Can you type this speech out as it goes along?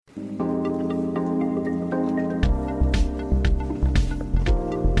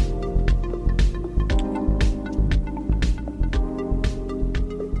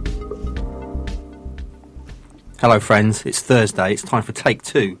Hello, friends. It's Thursday. It's time for take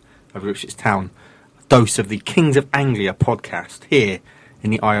 2 of Ipswich Town. A dose of the Kings of Anglia podcast here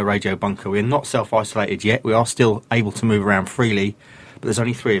in the IO Radio bunker. We're not self-isolated yet. We are still able to move around freely, but there's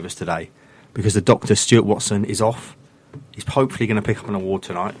only 3 of us today because the doctor, Stuart Watson, is off. He's hopefully going to pick up an award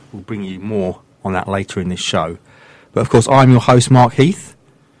tonight. We'll bring you more on that later in this show. But of course, I'm your host, Mark Heath,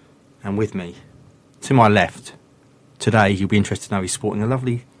 and with me, to my left, today you'll be interested to know he's sporting a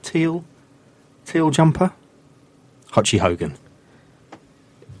lovely teal jumper. Hutchie Hogan.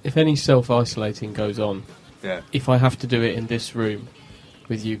 If any self-isolating goes on, if I have to do it in this room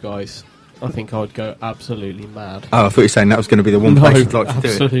with you guys, I think I would go absolutely mad. Oh, I thought you were saying that was going to be the one place you'd like to do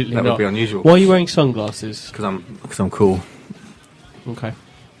it. Absolutely That not. would be unusual. Why are you wearing sunglasses? Because I'm cool. Okay.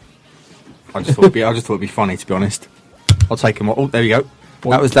 I just thought it'd be funny, to be honest. I'll take them. Oh, there you go.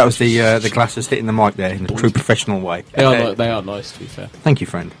 That was the glasses hitting the mic there in a true professional way. They are nice, to be fair. Thank you,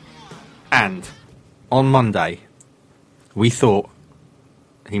 friend. And on Monday, we thought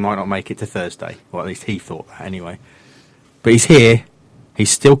he might not make it to Thursday. Well, at least he thought that anyway. But he's here. He's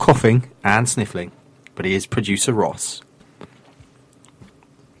still coughing and sniffling. But he is producer Ross.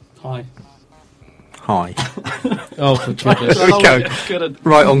 Hi. Oh, for goodness. There we go.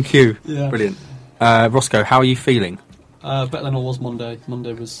 Right on cue. Yeah. Brilliant. Roscoe, how are you feeling? Better than I was Monday.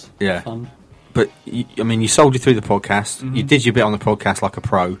 Monday was fun. But, you soldiered through the podcast. Mm-hmm. You did your bit on the podcast like a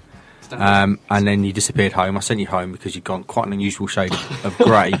pro. And then you disappeared home. I sent you home because you'd gone quite an unusual shade of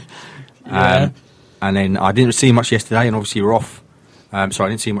grey. And then I didn't see you much yesterday, and obviously you were off. I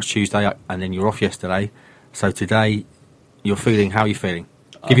didn't see you much Tuesday, and then you were off yesterday. So today, how are you feeling?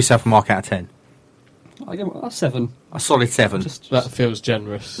 Give yourself a mark out of 10. I give it a 7. A solid 7. That feels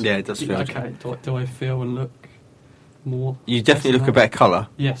generous. Yeah, it does feel okay. Do I feel and look more? You definitely look a better colour.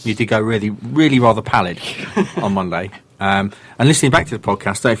 Yes. You did go really, really rather pallid on Monday. And listening back to the podcast,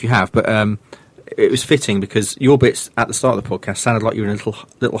 I don't know if you have, but it was fitting because your bits at the start of the podcast sounded like you were in a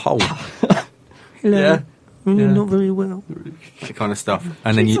little hole. Hello. Yeah. Not very well. That kind of stuff.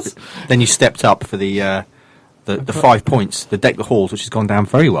 And then you stepped up for the 5 points, the Deck the Halls, which has gone down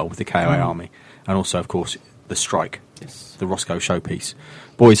very well with the KOA Army, and also, of course, the strike, the Roscoe showpiece.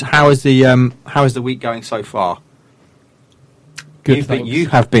 Boys, how is the week going so far? Good. Thanks. You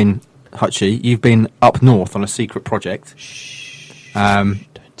have been. Hutchie, you've been up north on a secret project. Don't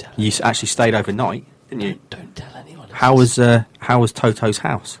tell you actually stayed overnight, didn't you? Don't tell anyone. How was Toto's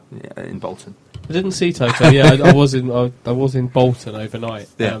house in Bolton? I didn't see Toto. Yeah, I was in Bolton overnight.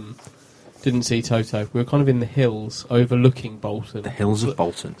 Yeah. Didn't see Toto. We were kind of in the hills overlooking Bolton. The hills of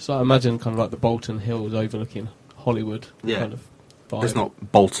Bolton. So I imagine kind of like the Bolton Hills overlooking Hollywood. Yeah. Kind of vibe. There's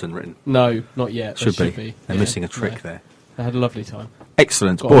not Bolton written. No, not yet. Should be. They're missing a trick there. I had a lovely time.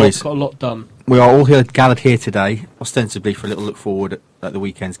 Excellent, boys. Got a lot done. We are all here gathered here today, ostensibly for a little look forward at the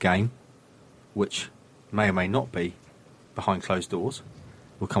weekend's game, which may or may not be behind closed doors.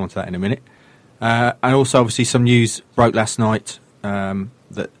 We'll come on to that in a minute. And also, obviously, some news broke last night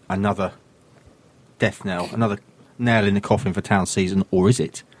that another death knell, another nail in the coffin for Town season, or is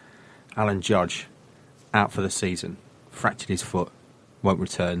it? Alan Judge, out for the season, fractured his foot, won't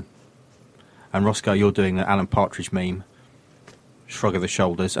return. And Roscoe, you're doing the Alan Partridge meme. Shrug of the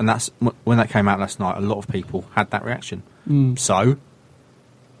shoulders, and that's when that came out last night. A lot of people had that reaction. So,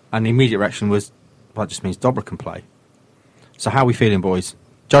 and the immediate reaction was, well, that just means Dobra can play. So, how are we feeling, boys?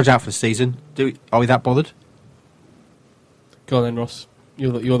 Judge out for the season. Are we that bothered? Go on then, Ross.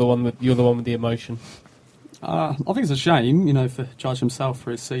 You're the one with the emotion. I think it's a shame, for Judge himself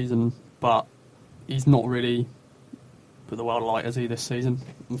for his season, but he's not really put the world alight, has he, this season?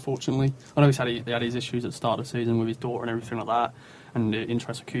 Unfortunately, I know he had his issues at the start of the season with his daughter and everything like that, and the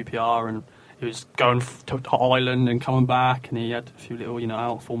interest of QPR, and he was going to Ireland and coming back, and he had a few little,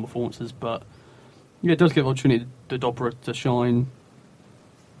 out of form performances. But it does give opportunity to Dobra to shine,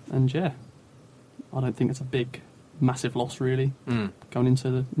 and I don't think it's a big, massive loss really going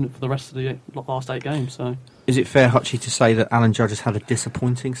into for the rest of the last 8 games. So, is it fair, Hutchie, to say that Alan Judge has had a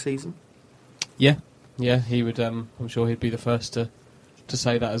disappointing season? Yeah, he would. I'm sure he'd be the first to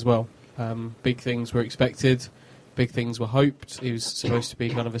say that as well. Big things were expected. Big things were hoped. He was supposed to be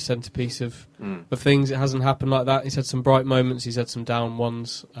kind of a centrepiece of things. It hasn't happened like that. He's had some bright moments. He's had some down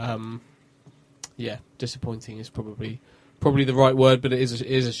ones. Disappointing is probably the right word, but it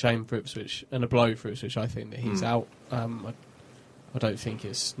is a shame for Ipswich and a blow for Ipswich. I think that he's out. I don't think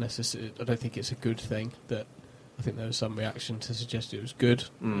it's necessary. I don't think it's a good thing. That I think there was some reaction to suggest it was good.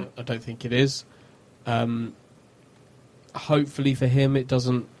 I don't think it is. Hopefully for him, it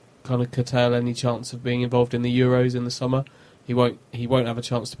doesn't kind of curtail any chance of being involved in the Euros in the summer. He won't have a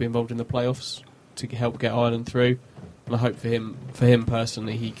chance to be involved in the playoffs to help get Ireland through. and I hope for him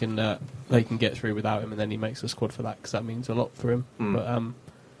personally, they can get through without him, and then he makes the squad for that because that means a lot for him.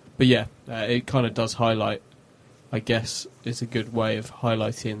 But yeah, it kind of does highlight. I guess it's a good way of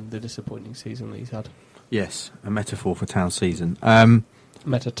highlighting the disappointing season that he's had. Yes, a metaphor for Town's season.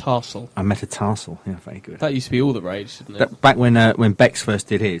 Metatarsal. A metatarsal, yeah, very good. That used to be all the rage, didn't it? Back when Bex first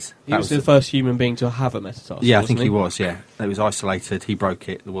did his. He was the first human being to have a metatarsal. Yeah, I think he was, yeah. It was isolated, he broke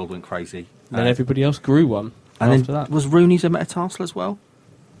it, the world went crazy. And then everybody else grew one and after then that. Was Rooney's a metatarsal as well?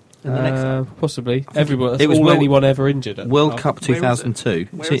 Possibly. Everyone. That's it was all anyone ever injured at. World Cup 2002.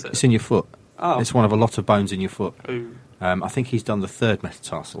 It's in your foot. Oh. It's one of a lot of bones in your foot. Ooh. I think he's done the third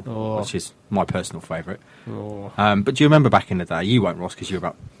metatarsal, which is my personal favourite. Oh. But do you remember back in the day? You won't, Ross, because you were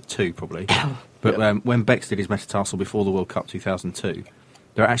about 2 probably. But when Bex did his metatarsal before the World Cup 2002,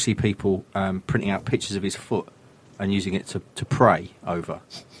 there are actually people printing out pictures of his foot and using it to pray over.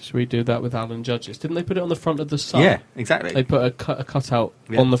 Should we do that with Alan Judges? Didn't they put it on the front of the Sun? Yeah, exactly. They put a cutout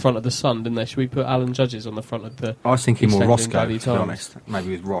on the front of the Sun, didn't they? Should we put Alan Judges on the front of the... I was thinking more East London Roscoe, Daily to be Times? honest.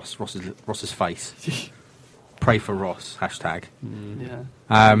 Maybe with Ross's face. Pray for Ross, hashtag.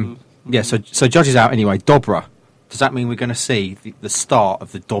 Yeah. So Judges out anyway. Dobra. Does that mean we're going to see the start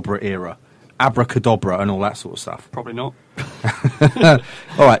of the Dobra era? Abracadabra and all that sort of stuff? Probably not.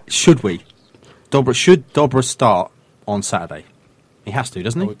 All right, should we? Should Dobra start on Saturday? He has to,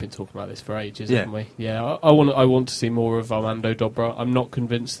 doesn't he? We've been talking about this for ages, haven't we? Yeah, I want to see more of Armando Dobra. I'm not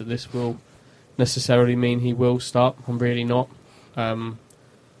convinced that this will necessarily mean he will start. I'm really not.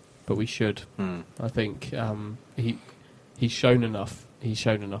 But we should. I think he's shown enough. He's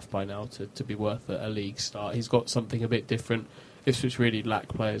shown enough by now to be worth a league start. He's got something a bit different. Ipswich really lack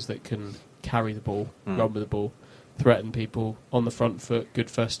players that can carry the ball, run with the ball, threaten people on the front foot,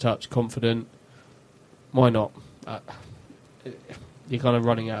 good first touch, confident. Why not? You're kind of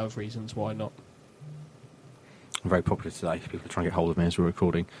running out of reasons why not. I'm very popular today. People are trying to get hold of me as we're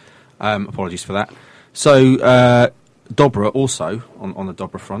recording. Apologies for that. So Dobra also, on the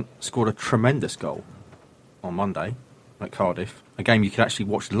Dobra front, scored a tremendous goal on Monday at Cardiff. A game you could actually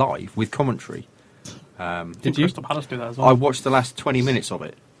watch live with commentary. Did you? Crystal Palace do that as well? I watched the last 20 minutes of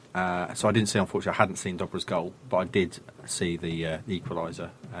it. So I didn't see, unfortunately, I hadn't seen Dobra's goal, but I did see the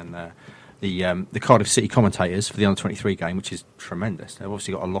equaliser. And the Cardiff City commentators for the Under-23 game, which is tremendous. They've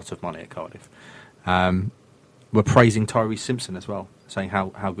obviously got a lot of money at Cardiff. Were praising Tyrese Simpson as well, saying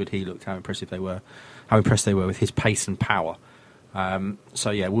how good he looked, how impressed they were with his pace and power. So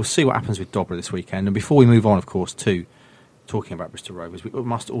yeah, we'll see what happens with Dobra this weekend. And before we move on, of course, to talking about Bristol Rovers, we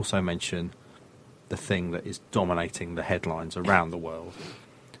must also mention the thing that is dominating the headlines around the world.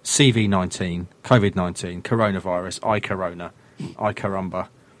 CV19, COVID-19, coronavirus, iCorona, iCarumba.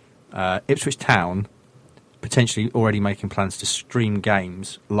 Ipswich Town potentially already making plans to stream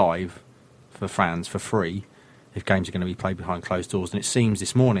games live for fans for free if games are going to be played behind closed doors. And it seems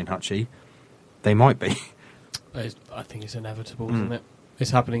this morning, Hutchie, they might be. I think it's inevitable, isn't it?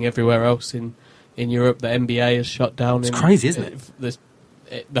 It's happening everywhere else in Europe. The NBA has shut down. It's crazy, isn't it?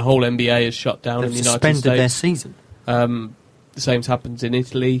 The whole NBA is shut down in the United States. They've suspended their season. The same happens in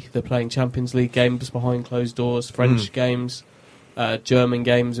Italy. They're playing Champions League games behind closed doors. French games, German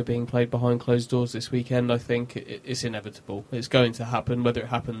games are being played behind closed doors this weekend. I think it's inevitable. It's going to happen. Whether it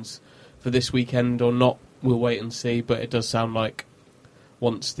happens for this weekend or not, we'll wait and see. But it does sound like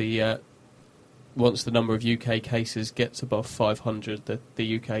once the number of UK cases gets above 500,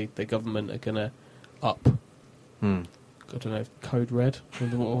 the government are going to up. I don't know, code red.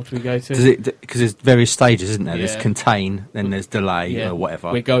 What do we go to? Because there's various stages, isn't there? Yeah. There's contain, then there's delay or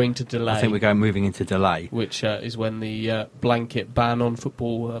whatever. We're going to delay. I think we're moving into delay, which is when the blanket ban on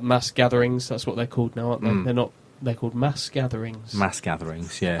football mass gatherings. That's what they're called now, aren't they? They're not. They're called mass gatherings. Mass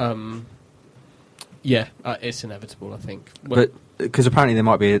gatherings, yeah. It's inevitable, I think. But because apparently there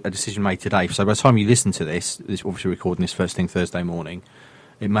might be a decision made today. So by the time you listen to this obviously recording this first thing Thursday morning,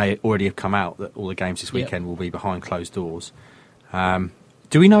 it may already have come out that all the games this weekend will be behind closed doors.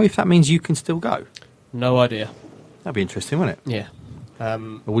 Do we know if that means you can still go? No idea. That'd be interesting, wouldn't it? Yeah.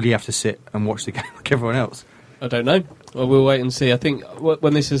 Or will you have to sit and watch the game like everyone else? I don't know. Well, we'll wait and see. I think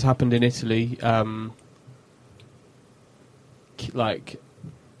when this has happened in Italy, I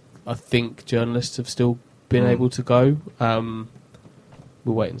think journalists have still been able to go.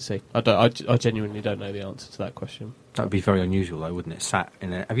 We'll wait and see. I genuinely don't know the answer to that question. That would be very unusual, though, wouldn't it? Sat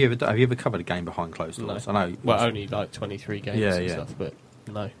in a, have you ever covered a game behind closed doors? No. I know. Well, only like 23 games and stuff, but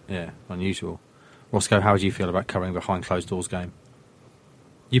no. Yeah, unusual. Roscoe, how would you feel about covering a behind closed doors game?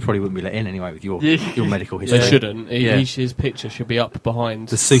 You probably wouldn't be let in anyway with your medical history. They shouldn't. His picture should be up behind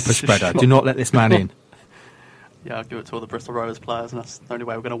the super spreader. Do not let this man in. Yeah, I'll give it to all the Bristol Rovers players, and that's the only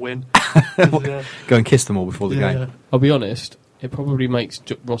way we're going to win. Go and kiss them all before the game. I'll be honest, it probably makes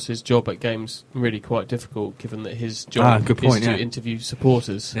Ross's job at games really quite difficult, given that his job good point, is to interview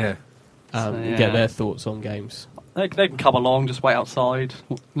supporters Yeah. and get their thoughts on games. They can come along, just wait outside,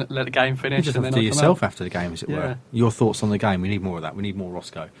 let the game You finish. just and have then to do I'll come yourself out. after the game, as it Yeah. were. Your thoughts on the game. We need more of that. We need more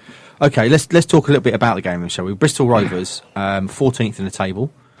Roscoe. Okay, let's talk a little bit about the game, then, shall we? Bristol Rovers, 14th in the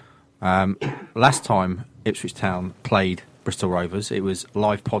table. Last time Ipswich Town played Bristol Rovers, it was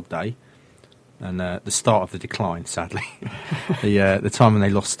live pod day, and the start of the decline, sadly. The time when they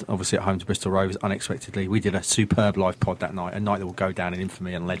lost, obviously, at home to Bristol Rovers, unexpectedly. We did a superb live pod that night, a night that will go down in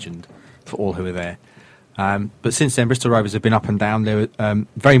infamy and legend for all who were there. But since then, Bristol Rovers have been up and down. They were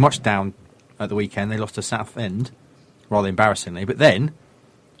very much down at the weekend. They lost to Southend, rather embarrassingly. But then,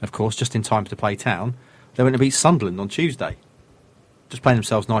 of course, just in time to play Town, they went to beat Sunderland on Tuesday. Just playing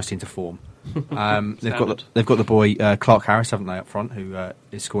themselves nicely into form. They've got the boy Clark Harris, haven't they, up front, who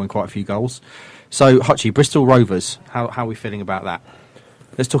is scoring quite a few goals. So, Hutchie, Bristol Rovers, how are we feeling about that?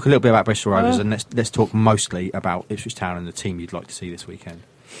 Let's talk a little bit about Bristol Rovers, and let's talk mostly about Ipswich Town and the team you'd like to see this weekend.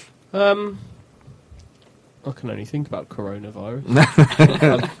 I can only think about coronavirus.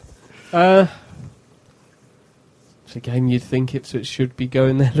 It's a game you'd think Ipswich should be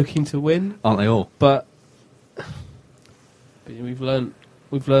going there looking to win, Aren't they all? but we've learnt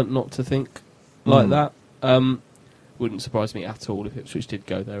not to think like that. Wouldn't surprise me at all if Ipswich did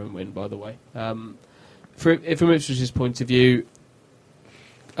go there and win. By the way, from Ipswich's point of view,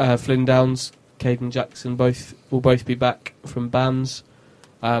 Flynn Downs, Caden Jackson will both be back from bans.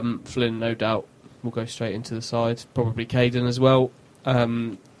 Flynn, no doubt, will go straight into the side. Probably Caden as well.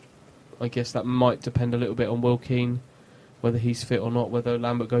 I guess that might depend a little bit on Will Keane, whether he's fit or not, whether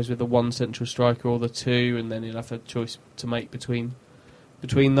Lambert goes with the one central striker or the two, and then he'll have a choice to make between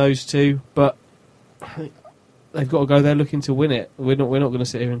those two. But they've got to go there looking to win it. We're not going to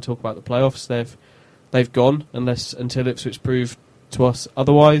sit here and talk about the playoffs. They've gone until Ipswich prove to us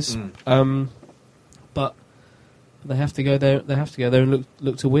otherwise. But they have to go there. They have to go there and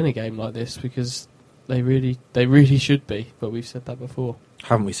look to win a game like this, because they really should be. But we've said that before.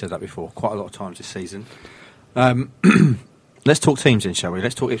 Haven't we said that before? Quite a lot of times this season. Let's talk teams then, shall we?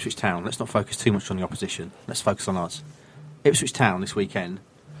 Let's talk Ipswich Town. Let's not focus too much on the opposition. Let's focus on us. Ipswich Town this weekend.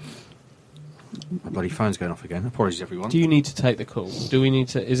 My bloody phone's going off again. Apologies, everyone. Do you need to take the call? Do we need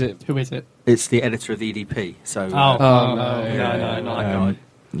to? Is it? Who is it? It's the editor of the EDP. So. No, no, not that guy.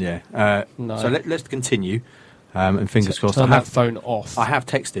 Yeah. No. So let's continue. And fingers crossed. Turn that phone off. I have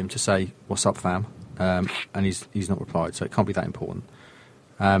texted him to say, "What's up, fam?" And he's not replied. So it can't be that important.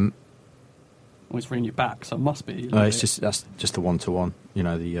 Always ringing you back, so it must be. That's just the one-to-one,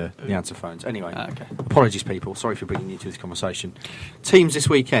 the answer phones. Anyway, Okay. Apologies, people. Sorry for bringing you to this conversation. Teams this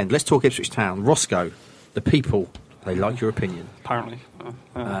weekend. Let's talk Ipswich Town. Roscoe, the people, they like your opinion. Apparently.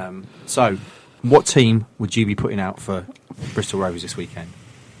 So, what team would you be putting out for Bristol Rovers this weekend?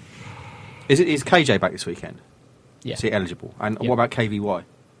 Is KJ back this weekend? Yeah. Is he eligible? And Yeah. what about KVY,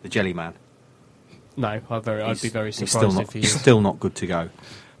 the Jelly Man? No, I'd be very He's surprised if he he's is. still not good to go.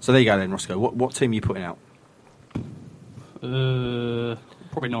 So there you go then, Roscoe. What team are you putting out?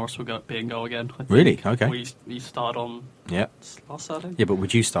 Probably Norris will be in goal again. I think. Really? Okay. We started on Yeah. last Saturday. Yeah, but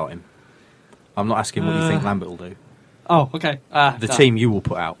would you start him? I'm not asking what you think Lambert will do. Oh, okay. The team you will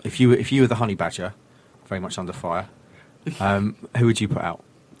put out. If you were the Honey Badger, very much under fire, who would you put out?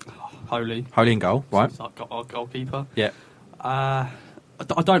 Holy. Holy in goal, right? Since I've got our goalkeeper. Yeah. I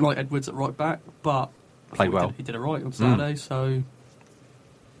don't like Edwards at right back, but I Played thought well. He did it right on Saturday, so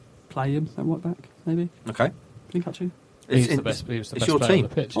play him at right back, maybe. Okay. Can you catch him? He was the best it's player your on team.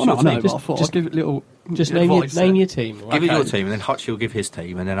 the pitch. Oh, no, I know, team. but I thought I'd give it a little. Just advice name there. your team. Right? Give it Okay. your team, and then Hutch will give his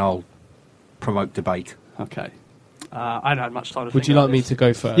team, and then I'll promote debate. Okay. I haven't had much time to Would think you about like me this. to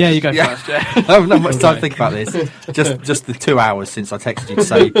go first? Yeah, you go Yeah. first, yeah. I haven't had much time to Okay. think about this. Just the 2 hours since I texted you to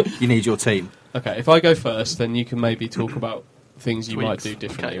say you need your team. Okay, if I go first, then you can maybe talk about things you might Tweaks. do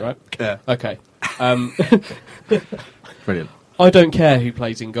differently, Okay. right? Yeah. Okay. Brilliant. I don't care who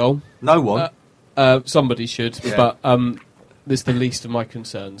plays in goal. No one. Somebody should, Yeah. but this is the least of my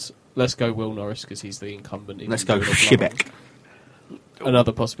concerns. Let's go Will Norris because he's the incumbent. Let's go Shibek. Shibek.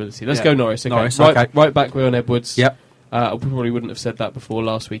 Another possibility. Let's Yeah. go Norris. Okay. Norris, right, okay. right back Will Edwards. Yep. I probably wouldn't have said that before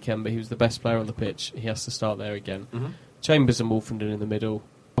last weekend, but he was the best player on the pitch. He has to start there again. Mm-hmm. Chambers and Wolfenden in the middle.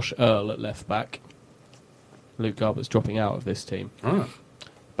 Josh Earl at left back. Luke Garbutt's dropping out of this team. Oh.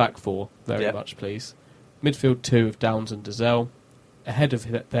 Back four, very Yep. much please. Midfield two of Downs and Dazelle. Ahead of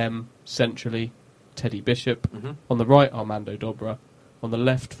them, centrally, Teddy Bishop. Mm-hmm. On the right, Armando Dobra. On the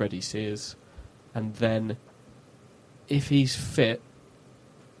left, Freddie Sears. And then, if he's fit,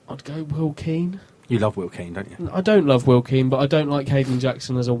 I'd go Will Keane. You love Will Keane, don't you? I don't love Will Keane, but I don't like Caden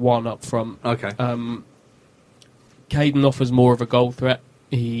Jackson as a one up front. Okay. Caden offers more of a goal threat.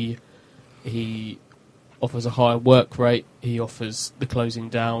 He offers a higher work rate. He offers the closing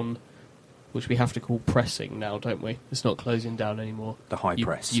down, which we have to call pressing now, don't we? It's not closing down anymore. The high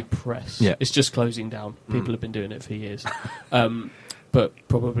press. You press. Yeah. It's just closing down. People have been doing it for years. But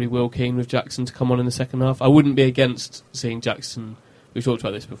probably Will Keane with Jackson to come on in the second half. I wouldn't be against seeing Jackson, we've talked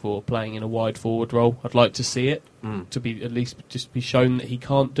about this before, playing in a wide forward role. I'd like to see it, to be at least just be shown that he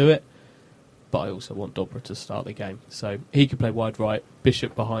can't do it. But I also want Dobra to start the game. So he could play wide right,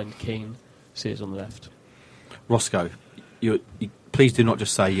 Bishop behind Keane, Sears on the left. Roscoe, you please do not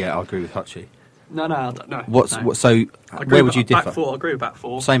just say, yeah, I agree with Hutchie. No, I don't know. So where would you differ? Back four. I agree with back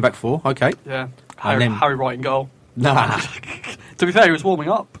four. Same back four, okay. Yeah. And Harry Wright in goal. Nah. To be fair, he was warming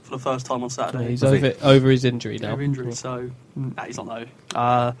up for the first time on Saturday. He's over his injury now. Over injury, so he's not though.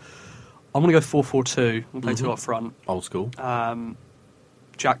 I'm going to go 4-4-2. We'll play two up front. Old school.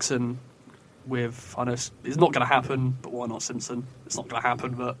 Jackson with, I know it's not going to happen, but why not Simpson? It's not going to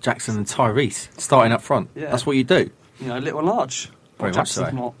happen, but Jackson and Tyrese starting up front. Yeah. That's what you do. You know, little and large. Very much so.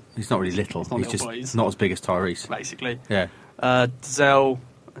 Not, he's not really little. He's not He's little, just but he's not as big as Tyrese. basically. Yeah. Dazelle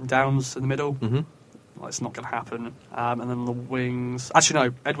and Downs in the middle. Mm-hmm. Well, it's not going to happen. And then the wings. Actually,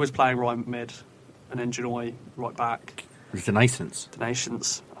 no. Edwards playing right mid, and then Genoy right back. It's the Nations.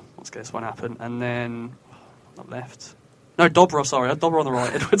 Let's get this one happen. And then up left. No, Dobra. Sorry, Dobra on the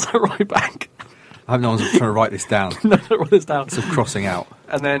right. Edwards at right back. I hope no one's trying to write this down. No, don't write this down. Sort of crossing out.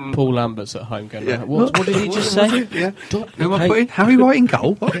 And then Paul Lambert's at home going, Yeah. what did he just say? Yeah. Who am I putting? Harry Wright in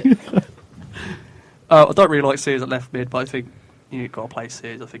goal? What? I don't really like Sears at left mid, but I think you've got to play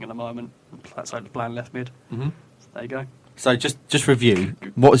Sears. I think at the moment that's like the plan left mid. Mm-hmm. So there you go. So just review.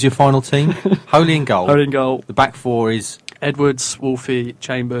 What was your final team? Holy in goal. Holding goal. The back four is Edwards, Wolfie,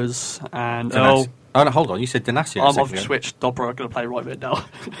 Chambers, and Denas- Earl. Oh no, hold on. You said Denassi. I've switched. Dobra going to play right mid now.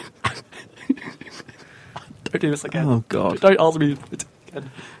 Don't do this again. Oh God! Don't ask me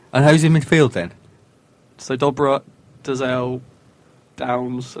again. And who's in midfield then? So Dobra, Dazelle,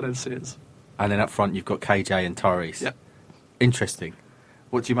 Downs, and then Sears. And then up front you've got KJ and Tyrese. Yep. Interesting.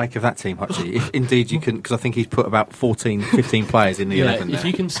 What do you make of that team, Hutchie? If indeed you can, because I think he's put about 14, 15 players in the 11 if there.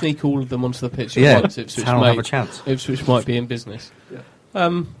 you can sneak all of them onto the pitch at once, Ipswich Town will have a chance. Ipswich might be in business.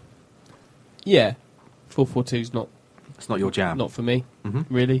 Yeah. 4-4-2's not It's not your jam. not for me, Mhm.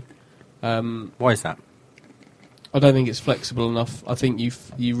 really. Why is that? I don't think it's flexible enough. I think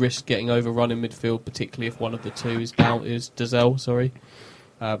you risk getting overrun in midfield, particularly if one of the two is Dazelle. Sorry,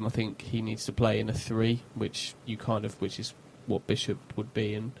 I think he needs to play in a 3, which is what Bishop would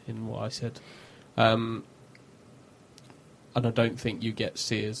be in what I said. And I don't think you get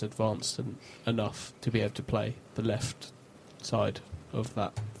Sears advanced enough to be able to play the left side of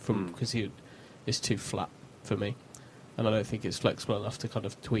that because it's too flat for me, and I don't think it's flexible enough to kind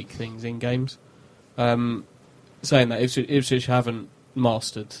of tweak things in games. Saying that, Ipswich haven't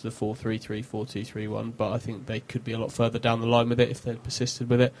mastered the 4-3-3, 4-2-3-1, but I think they could be a lot further down the line with it if they persisted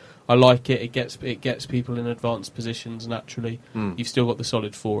with it. I like it. It gets people in advanced positions naturally. You've still got the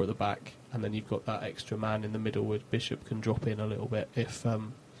solid 4 at the back, and then you've got that extra man in the middle where Bishop can drop in a little bit if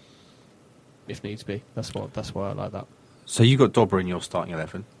needs be. That's why I like that. So you've got Dobra in your starting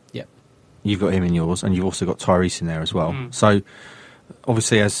 11. Yep. You've got him in yours, and you've also got Tyrese in there as well. So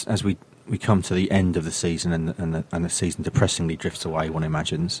obviously, as we come to the end of the season and the season depressingly drifts away, one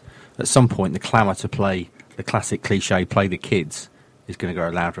imagines, at some point the clamour to play the classic cliche, play the kids, is going to grow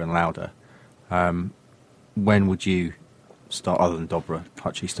louder and louder. When would you start, other than Dobra,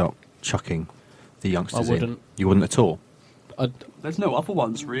 actually start chucking the youngsters I wouldn't. in? You wouldn't at all? There's no other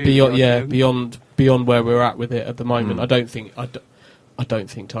ones really. Beyond where we're at with it at the moment, I don't think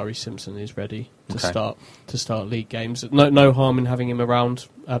Tyrese Simpson is ready to start league games. No harm in having him around.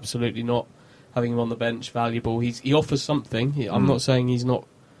 Absolutely not. Having him on the bench, valuable. He offers something. I'm not saying he's not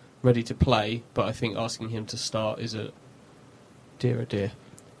ready to play, but I think asking him to start is a dear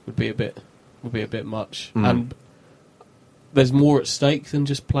would be a bit much. And there's more at stake than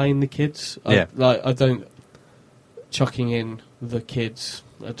just playing the kids. I don't chucking in the kids.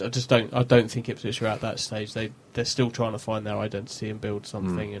 I don't think Ipswich are at that stage. They're still trying to find their identity and build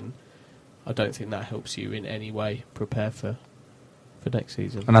something, and I don't think that helps you in any way prepare for next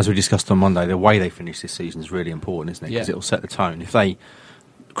season. And as we discussed on Monday, the way they finish this season is really important, isn't it? Because it'll set the tone. If they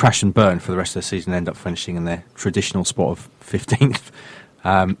crash and burn for the rest of the season and end up finishing in their traditional spot of 15th,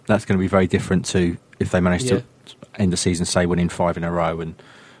 that's going to be very different to if they manage to end the season, say, winning 5 in a row and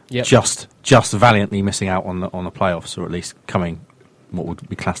just valiantly missing out on the playoffs, or at least coming what would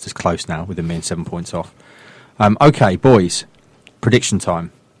be classed as close now, with them being 7 points off. Okay, boys, prediction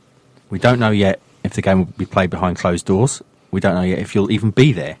time. We don't know yet if the game will be played behind closed doors. We don't know yet if you'll even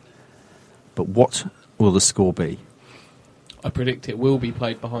be there. But what will the score be? I predict it will be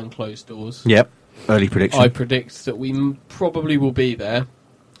played behind closed doors. Yep. Early prediction. I predict that we probably will be there,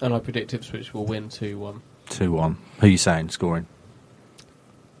 and I predict Ipswich will win 2-1. 2-1. Who are you saying scoring?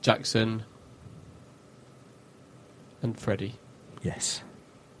 Jackson and Freddie. Yes.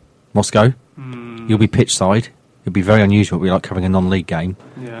 Moscow, you'll be pitch side. It'll be very unusual. It'll be like covering a non-league game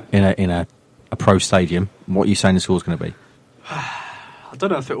Yeah. in a pro stadium. What are you saying the score's going to be? I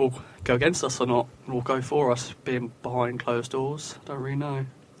don't know if it will go against us or not, or go for us, being behind closed doors. I don't really know.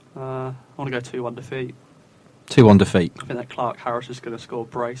 I want to go 2-1 defeat. 2-1 defeat. I think that Clark Harris is going to score a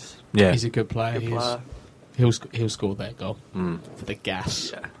brace. Yeah. He's a good player. Good He is. player. He'll score their goal for the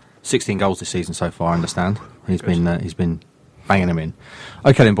gas. Yeah. 16 goals this season so far, I understand. He's been banging them in.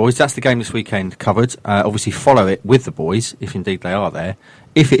 Okay then, boys, that's the game this weekend covered. Obviously follow it with the boys, if indeed they are there.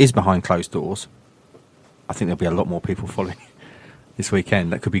 If it is behind closed doors, I think there'll be a lot more people following this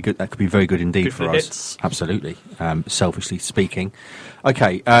weekend. That could be good. That could be very good indeed Good for for us. hits. Absolutely. Selfishly speaking.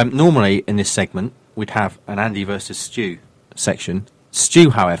 Okay, normally in this segment, we'd have an Andy versus Stu section. Stu,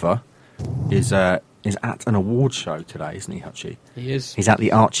 however, is at an award show today, isn't he, Hutchie? He is. He's at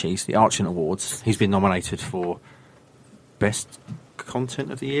the Archies, the Archant Awards. He's been nominated for Best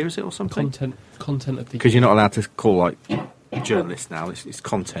Content of the Year, is it, or something? Content of the Because you're not allowed to call, like, journalists now. It's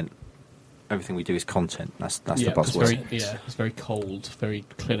content. Everything we do is content. That's the buzzword. It's very cold, very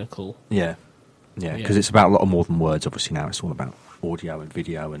clinical. Yeah. Yeah. Because it's about a lot more than words, obviously, now. It's all about audio and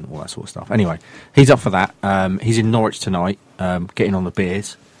video and all that sort of stuff. Anyway, he's up for that. He's in Norwich tonight, getting on the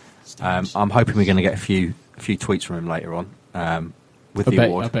beers. I'm hoping we're going to get a few tweets from him later on with the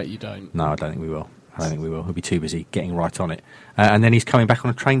award. I bet you don't. No, I don't think we will. He'll be too busy getting right on it. And then he's coming back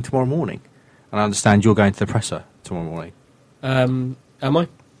on a train tomorrow morning. And I understand you're going to the presser tomorrow morning. Am I?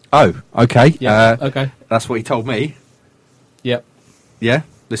 Oh, okay. Yeah. Okay. That's what he told me. Yep. Yeah?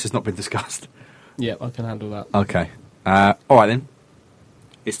 This has not been discussed. Yep, I can handle that. Okay. All right, then.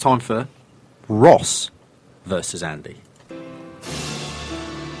 It's time for Ross versus Andy.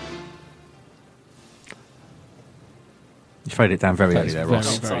 You faded it down very early there,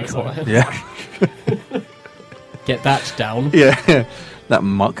 Ross. Very quiet. Yeah. Get that down. Yeah. That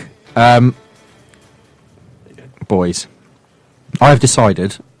muck. Boys, I have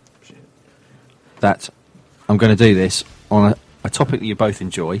decided that I'm going to do this on a topic that you both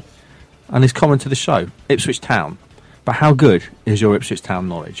enjoy and is common to the show, Ipswich Town. But how good is your Ipswich Town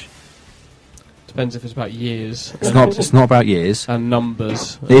knowledge? Depends if it's about years. It's not about years. And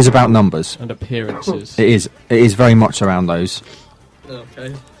numbers. It is about numbers. And appearances. It is very much around those.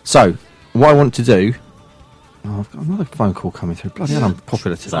 Okay. So, what I want to do... Oh, I've got another phone call coming through. Bloody hell, I'm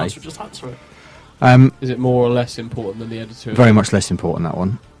popular today. Just answer it. Is it more or less important than the editor? Very much less important, that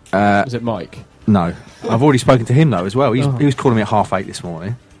one. Is it Mike? No. I've already spoken to him, though, as well. He was calling me at 8:30 this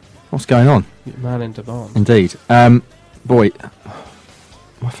morning. What's going on? Man in demand. Indeed. Boy,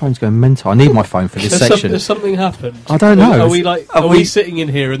 my phone's going mental. I need my phone for this section. Has something happened? I don't know. Are we sitting in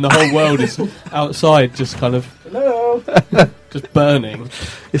here and the whole world is outside just kind of... Hello? just burning?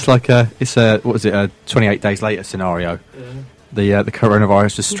 It's like a 28 days later scenario. Yeah. The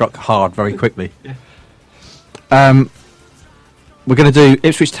coronavirus just struck hard very quickly. Yeah. We're going to do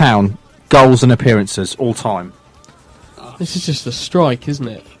Ipswich Town goals and appearances all time. This is just a strike, isn't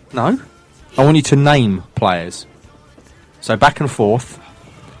it? No, I want you to name players. So back and forth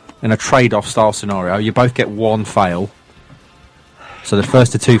in a trade-off style scenario. You both get one fail. So the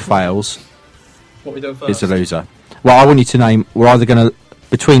first of two fails What we doing first? is the loser. Well, I want you to name. We're either going to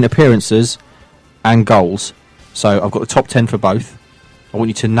between appearances and goals. So I've got the top 10 for both. I want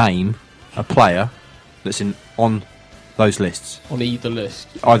you to name a player that's on those lists. On either list.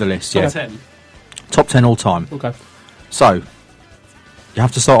 Either list, yeah. Top 10. Top 10 all time. Okay. So you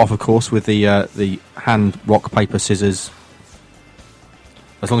have to start off, of course, with the hand, rock, paper, scissors.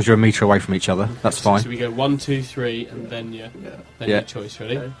 As long as you're a metre away from each other, that's fine. So we go 1, 2, 3, and then your choice.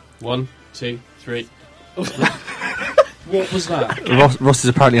 Ready? Okay. 1, 2, 3. What was that? Ross is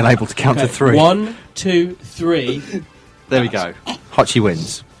apparently unable to count to 3. 1, 2, 3. There we go. Hutchie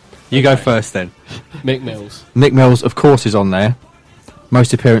wins. You go first then. Mick Mills. Mick Mills, of course, is on there.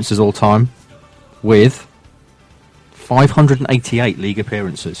 Most appearances all time with 588 league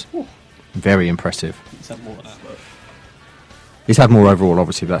appearances. Very impressive. Let's have more of that. He's had more overall,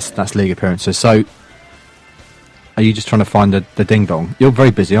 obviously, but that's league appearances. So, are you just trying to find the ding-dong? You're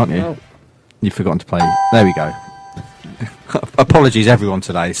very busy, aren't you? No. You've forgotten to play. There we go. Apologies, everyone,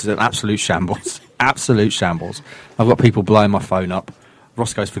 today. This is an absolute shambles. Absolute shambles. I've got people blowing my phone up.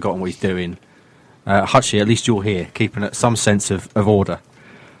 Roscoe's forgotten what he's doing. Hutchie, at least you're here, keeping some sense of order.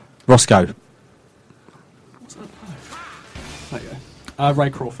 Roscoe. There you go. Ray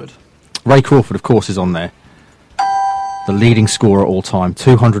Crawford. Ray Crawford, of course, is on there. The leading scorer all time,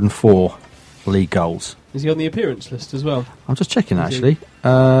 204 league goals. Is he on the appearance list as well? I'm just checking, Is actually.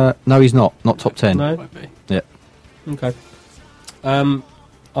 No, he's not. Not top 10. No? Won't be. Yeah. Okay.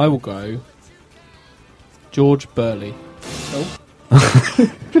 I will go George Burley.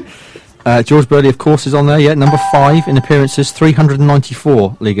 Oh. George Burley, of course, is on there. Yeah, number 5 in appearances,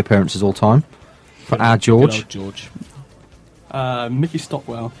 394 league appearances all time for our Good George. old George. Mickey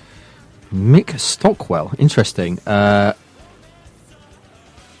Stockwell. Mick Stockwell, interesting.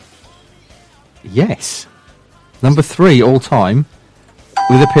 Yes, number 3 all time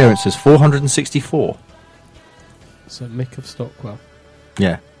with appearances, 464. So Mick of Stockwell.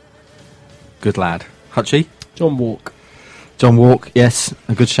 Yeah, good lad. Hutchie? John Walk. John Walk, yes,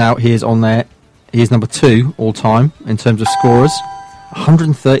 a good shout. He is on there. He is number 2 all time in terms of scorers.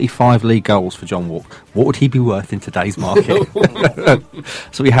 135 league goals for John Walk. What would he be worth in today's market?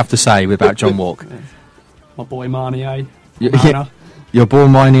 That's what we have to say about John Walk. My boy Marnier. Yeah, Mariner. Your Paul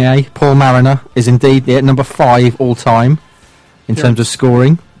Marnier, Paul Mariner, is indeed number 5 all time in terms of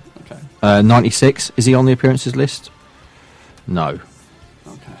scoring. Okay. 96. Is he on the appearances list? No.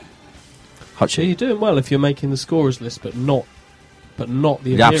 Okay. So Hutchie. you're doing well if you're making the scorers list, but not the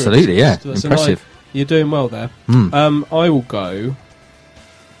Yeah, appearance absolutely, yeah. list. That's Impressive. you're doing well there. Mm. I will go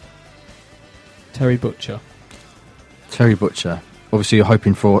Terry Butcher. Terry Butcher. Obviously, you're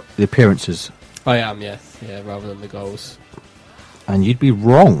hoping for the appearances, I am, yeah, rather than the goals. and you'd be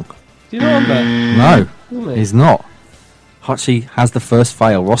wrong. Do you know on there? No, Isn't he? he's not. Hutchie has the first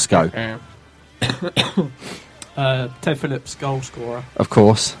fail. Roscoe, Ted Phillips, goal scorer. of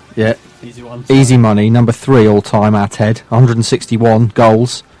course. Yeah, Easy one. easy money. Number 3 all time. Our Ted, 161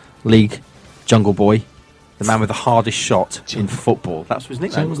 goals, league, Jungle Boy, the man with the hardest shot in football. That's his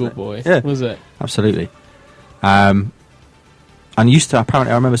nickname, Jungle wasn't it? Boy. Yeah. Was it? Absolutely. And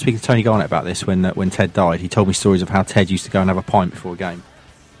apparently, I remember speaking to Tony Garnett about this when Ted died. He told me stories of how Ted used to go and have a pint before a game,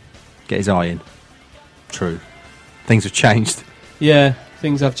 get his eye in. True. Things have changed. Yeah,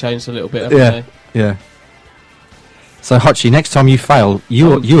 things have changed a little bit, haven't Yeah. they? Yeah. So Hutchie, next time you fail, you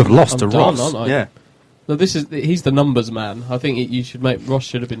have lost to I'm done, Ross. aren't I? Yeah. No, he's the numbers man. I think you should make Ross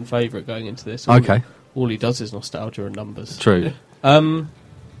should have been favourite going into this. Okay. All he does is nostalgia and numbers. True. Top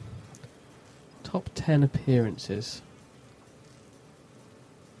 10 appearances.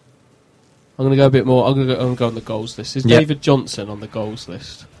 I'm going to go a bit more. I'm going to go on the goals list. Is Yep. David Johnson on the goals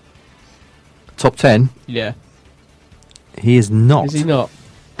list? Top 10. Yeah. He is not. Is he not?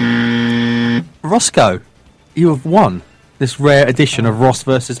 Roscoe, you have won this rare edition of Ross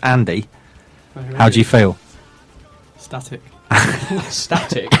versus Andy. How do you feel? Static.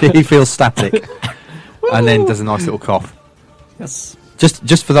 Static. He feels static, and then does a nice little cough. Yes.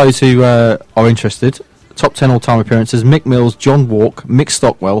 Just for those who are interested, top 10 all-time appearances: Mick Mills, John Walk, Mick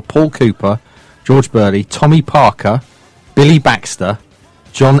Stockwell, Paul Cooper, George Burley, Tommy Parker, Billy Baxter,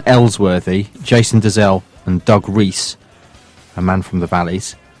 John Ellsworthy, Jason Dezell, and Doug Reese, a man from the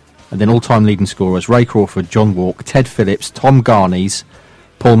Valleys. And then all-time leading scorers: Ray Crawford, John Walk, Ted Phillips, Tom Garnies,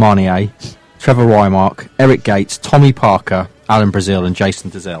 Paul Marnier, Trevor Rymark, Eric Gates, Tommy Parker, Alan Brazil, and Jason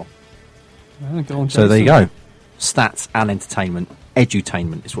Dezell. Yeah, go on, So there you Jason. go. Stats and entertainment.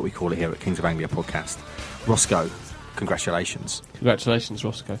 Edutainment is what we call it here at Kings of Anglia podcast. Roscoe, congratulations. Congratulations,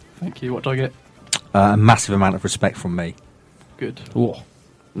 Roscoe. Thank you. What do I get? A massive amount of respect from me. Good. Ooh.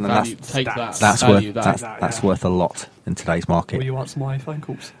 And Value, that's take that. that's Value worth that. that's worth a lot in today's market. Will you answer my phone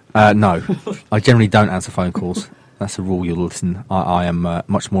calls? No, I generally don't answer phone calls. That's a rule. You'll listen. I am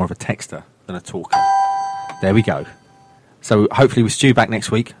much more of a texter than a talker. There we go. So hopefully with Stu back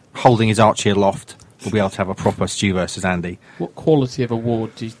next week, holding his Archie aloft, we'll be able to have a proper Stu versus Andy. What quality of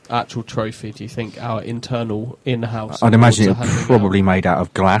award, actual trophy, do you think our internal in-house? I'd imagine awards are it handing probably out? made out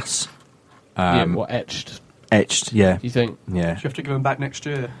of glass, Yeah, what etched? etched. Yeah, Do you think? yeah. Do you have to give them back next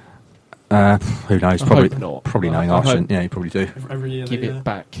year? Who knows? I Probably hope not. Probably I knowing hope- Archie. Yeah, you probably do Every year. Give they, it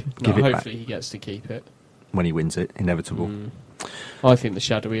back. Give No, it hopefully he gets to keep it. when he wins it. Inevitable. I think the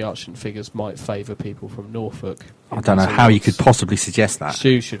shadowy Archant figures might favour people from Norfolk. I don't know how you could possibly suggest that.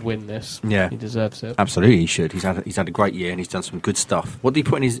 Stu should win this. Yeah. He deserves it. Absolutely, he should. He's had a great year and he's done some good stuff. What did he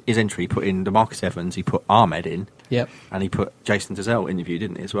put in his entry? He put in DeMarcus Evans. He put Ahmed in, Yep. and he put Jason Dezell interview,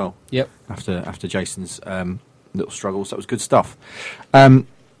 didn't he, as well? Yep. After Jason's little struggles, that was good stuff.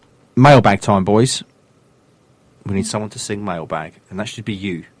 Mailbag time, boys. We need someone to sing mailbag, and that should be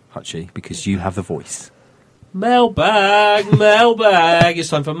you, Hutchie, because you have the voice. Mailbag, mailbag. It's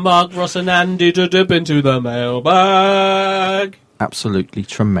time for Mark, Ross and Andy to dip into the mailbag. Absolutely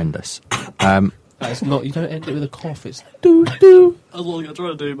tremendous. That's not. You don't end it with a cough. It's do do. That's what I'm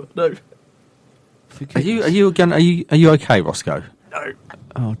trying to do, but no. Are you okay, Roscoe? No.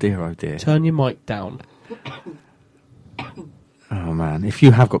 Oh dear, Turn your mic down. Oh man, if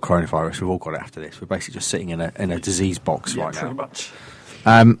you have got coronavirus, we've all got it after this. We're basically just sitting in a disease box right pretty now. much.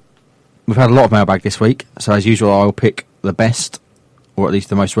 We've had a lot of mailbag this week, so as usual, I'll pick the best, or at least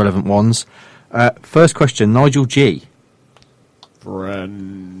the most relevant ones. First question, Nigel G.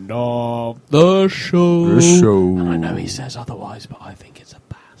 Friend of the show. I know he says otherwise, but I think it's a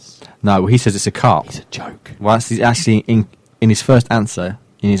pass. No, he says it's a carp. It's a joke. Well, actually, in his first answer,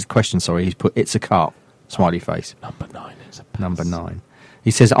 in his question, he's put it's a carp. Smiley face. Number 9 is a pass. Number 9.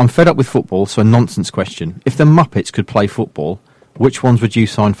 He says, I'm fed up with football, so a nonsense question. If the Muppets could play football, which ones would you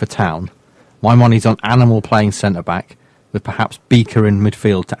sign for Town? My money's on Animal playing centre-back, with perhaps Beaker in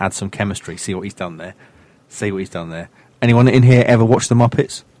midfield to add some chemistry. See what he's done there. Anyone in here ever watched the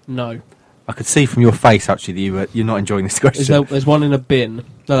Muppets? No. I could see from your face, actually, that you're not enjoying this question. There's one in a bin.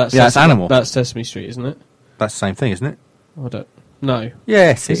 No, that's Animal. That's Sesame Street, isn't it? That's the same thing, isn't it? I don't. No.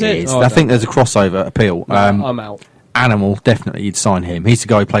 Yes, it is. I think there's a crossover appeal. No, I'm out. Animal, definitely, you'd sign him. He's the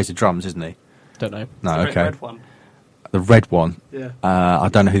guy who plays the drums, isn't he? Don't know. No, The okay. red one. The red one. Yeah. I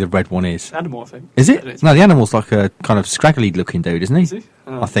don't know who the red one is. Animal, I think. Is it? No, the animal's like a kind of scraggly-looking dude, isn't he? Is he?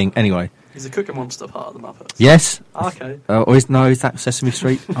 Oh. I think. Anyway. He's a Cookie Monster part of the Muppets. Yes. Okay. Is that Sesame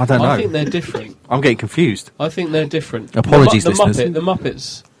Street? I don't know. I think they're different. I'm getting confused. I think they're different. Apologies, listeners. The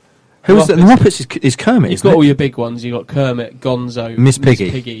Muppets. Who is the Muppets? Is Kermit? You've got all your big ones. You've got Kermit, Gonzo, Miss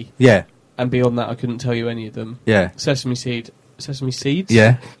Piggy. Yeah. And beyond that, I couldn't tell you any of them. Yeah. Sesame Seeds.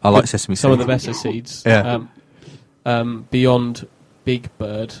 Yeah. I like Sesame Seeds. Some of the better seeds. Yeah. Beyond Big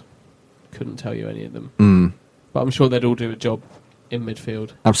Bird, couldn't tell you any of them. Mm. But I'm sure they'd all do a job in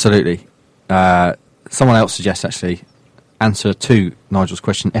midfield. Absolutely. Someone else suggests, actually, answer to Nigel's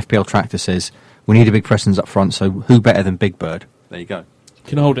question. FPL Tractor says, we need a big presence up front, so who better than Big Bird? There you go.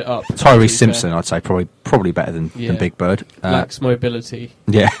 Can hold it up. Tyrese Simpson, I'd say, probably better than Big Bird. Lacks mobility.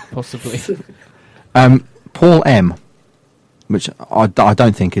 Yeah. Possibly. Paul M., which I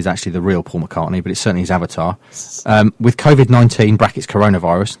don't think is actually the real Paul McCartney, but it's certainly his avatar. With COVID-19, brackets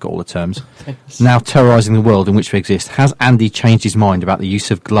coronavirus, got all the terms, now terrorising the world in which we exist, has Andy changed his mind about the use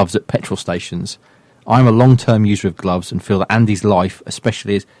of gloves at petrol stations? I'm a long-term user of gloves and feel that Andy's life,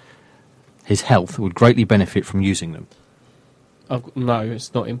 especially his health, would greatly benefit from using them. No,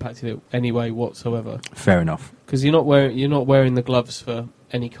 it's not impacted it any way whatsoever. Fair enough. Because you're not wearing the gloves for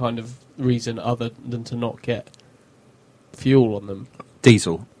any kind of reason other than to not get fuel on them.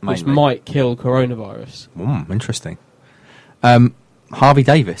 Diesel, mainly. Which might kill coronavirus. Interesting. Harvey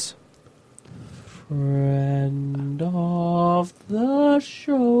Davis. Friend of the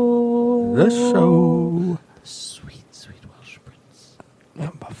show. The show. The sweet, sweet Welsh Prince.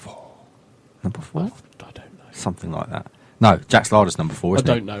 Number 4. Number 4? I don't know. Something like that. No, Jack Slarder's number 4, isn't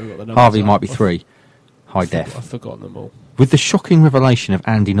I don't know what the numbers Harvey are. might be 3. High def. I've forgotten them all. With the shocking revelation of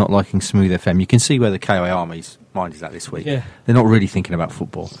Andy not liking Smooth FM, you can see where the KI Army's mind is at this week. Yeah. They're not really thinking about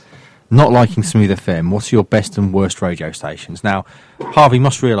football. Not liking Smooth FM, what's your best and worst radio stations? Now, Harvey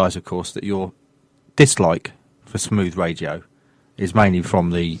must realise, of course, that your dislike for Smooth Radio is mainly from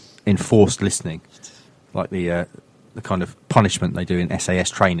the enforced listening, like the kind of punishment they do in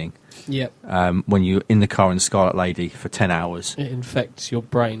SAS training. Yep. When you're in the car in the Scarlet Lady for 10 hours. It infects your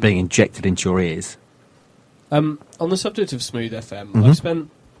brain. Being injected into your ears. On the subject of Smooth FM, I've spent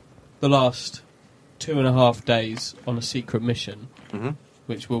the last 2.5 days on a secret mission,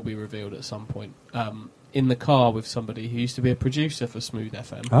 which will be revealed at some point, in the car with somebody who used to be a producer for Smooth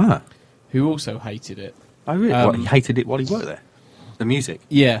FM, who also hated it. Oh, really? What, he hated it while he worked there? The music?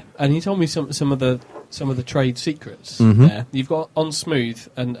 Yeah, and he told me some of the trade secrets there. You've got on Smooth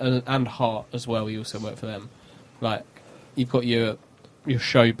and Heart as well. You also work for them. Like, you've got your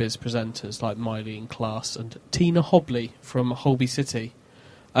showbiz presenters like Miley and Class and Tina Hobley from Holby City.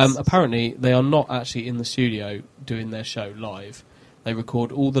 Apparently, they are not actually in the studio doing their show live. They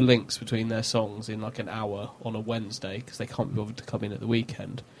record all the links between their songs in like an hour on a Wednesday because they can't be bothered to come in at the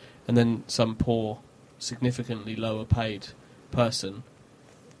weekend. And then some poor, significantly lower paid person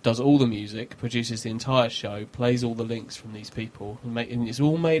does all the music, produces the entire show, plays all the links from these people, and it's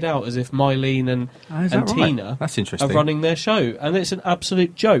all made out as if Mylene and Tina That's interesting. are running their show, and it's an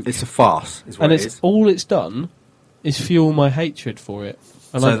absolute joke. It's a farce, is what and it is. all it's done is fuel my hatred for it,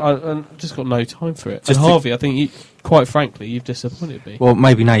 and I've just got no time for it. And Harvey, I think, quite frankly, you've disappointed me. Well,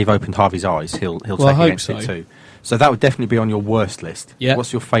 maybe now you've opened Harvey's eyes, he'll take against it too. So that would definitely be on your worst list. Yeah.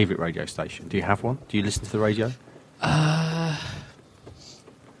 What's your favourite radio station? Do you have one? Do you listen to the radio?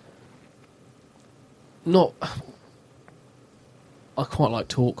 Not. I quite like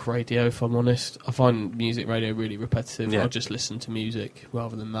talk radio, if I'm honest. I find music radio really repetitive. Yeah. I'll just listen to music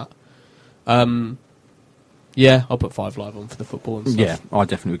rather than that. Yeah, I'll put 5 Live on for the football and stuff. Yeah, I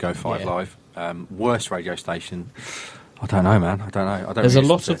definitely would go 5 Yeah. Live. Worst radio station? I don't know, man. I don't know. I don't There's really a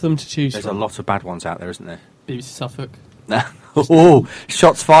lot listen of them to choose There's from. a lot of bad ones out there, isn't there? BBC Suffolk. Oh,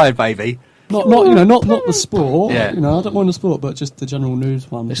 shots fired, baby. Not the sport. Yeah. I don't mind the sport, but just the general news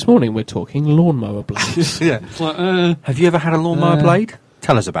one. This morning we're talking lawnmower blades. Yeah. It's like, Have you ever had a lawnmower Uh, blade?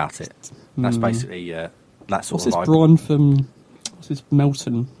 Tell us about it. That's basically that sort what's of this like. Brian from? What's this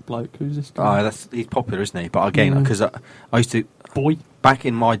Melton bloke? Who's this guy? Oh, he's popular, isn't he? But again, because I used to Boy. back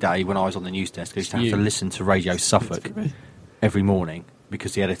in my day when I was on the news desk, I used to have to listen to Radio Suffolk every morning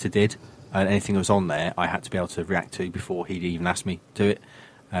because the editor did, and anything that was on there, I had to be able to react to before he'd even ask me to do it.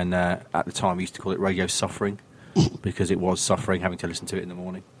 And at the time, we used to call it Radio Suffering because it was suffering having to listen to it in the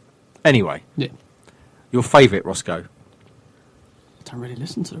morning. Anyway, Yeah. your favourite, Roscoe? I don't really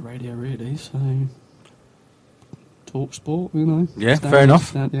listen to the radio, really, so. Talk sport, Yeah, fair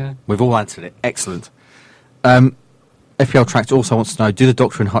enough. Yeah. We've all answered it. Excellent. FPL Tracks also wants to know, do the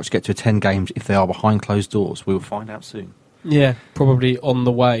Doctor and Hutch get to attend games if they are behind closed doors? We will find out soon. Yeah, probably on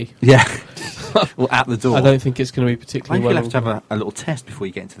the way. Yeah. Well, at the door. I don't think it's going to be particularly Maybe well. you'll have to have a little test before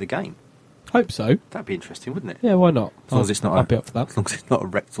you get into the game. Hope so. That'd be interesting, wouldn't it? Yeah, why not? As long as it's not I'd be up for that. As long as it's not a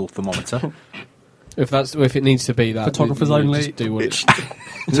rectal thermometer. If it needs to be that, Photographers we'll only. Just do what it.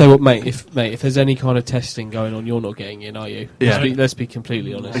 So what, mate? If there's any kind of testing going on, you're not getting in, are you? Yeah. Let's be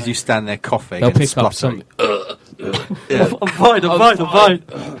completely honest. As you stand there coughing They'll and pick up spluttering. something. I'm fine.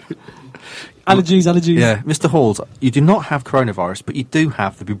 Allergies. Yeah, Mr. Halls, you do not have coronavirus, but you do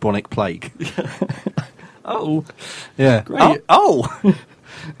have the bubonic plague. Oh. Yeah. Great. Oh!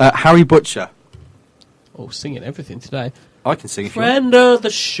 Harry Butcher. Oh, singing everything today. I can sing if you want. Friend of the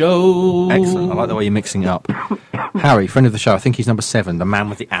show. Excellent. I like the way you're mixing it up. Harry, friend of the show. I think he's number 7, the man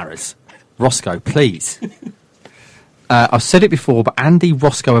with the arrows. Roscoe, please. I've said it before, but Andy,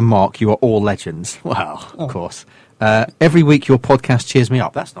 Roscoe and Mark, you are all legends. Well, of course. Every week your podcast cheers me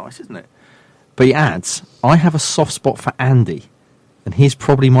up. That's nice, isn't it? But he adds, I have a soft spot for Andy, and he's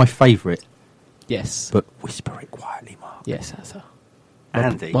probably my favourite. Yes. But whisper it quietly, Mark. Yes, Hazza.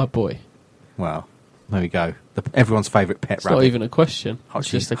 Andy. My boy. Well, there we go. Everyone's favourite pet It's rabbit. not even a question. Hutchie- It's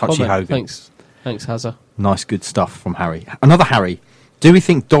just a Hutchie comment. Hogan. Thanks, Hazza. Nice, good stuff from Harry. Another Harry. Do we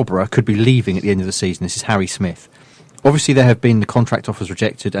think Dobra could be leaving at the end of the season? This is Harry Smith. Obviously, there have been the contract offers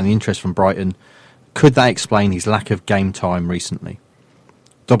rejected and the interest from Brighton. Could that explain his lack of game time recently?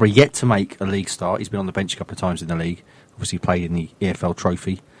 Dobra yet to make a league start. He's been on the bench a couple of times in the league. Obviously, played in the EFL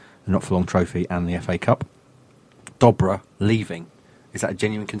Trophy, the Not For Long Trophy, and the FA Cup. Dobra leaving. Is that a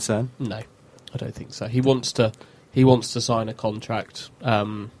genuine concern? No, I don't think so. He wants to sign a contract.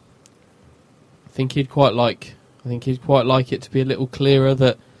 I think he'd quite like it to be a little clearer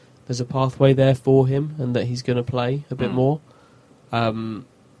that there's a pathway there for him and that he's going to play a bit more.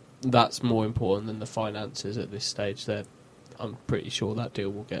 That's more important than the finances at this stage. I'm pretty sure that deal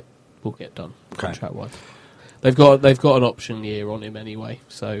will get done contract wise. They've got an option year on him anyway,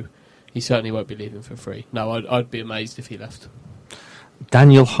 so he certainly won't be leaving for free. No, I'd be amazed if he left.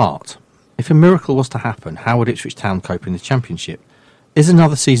 Daniel Hart. If a miracle was to happen, how would Ipswich Town cope in the Championship? Is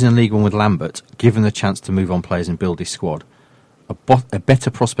another season in League One with Lambert, given the chance to move on players and build his squad, a better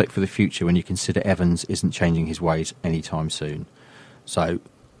prospect for the future when you consider Evans isn't changing his ways anytime soon? So,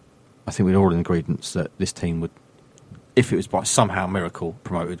 I think we're all in agreement that this team would, if it was by somehow miracle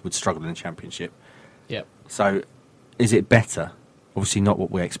promoted, would struggle in the Championship. Yep. So, is it better? Obviously not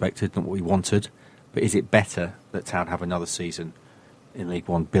what we expected, not what we wanted, but is it better that Town have another season in League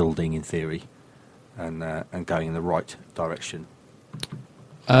One, building in theory, and going in the right direction?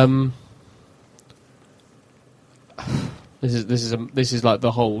 This is like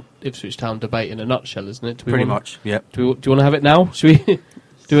the whole Ipswich Town debate in a nutshell, isn't it? Pretty much, yeah. Do you want to have it now? Should we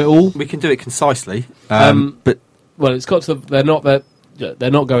do it all? We can do it concisely, but Well, it's got to. They're not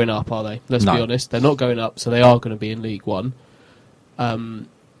going up, are they? Let's No. be honest. They're not going up, so they are going to be in League One. The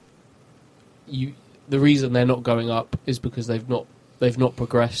reason they're not going up is because they've not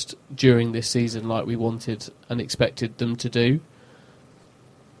progressed during this season like we wanted and expected them to do.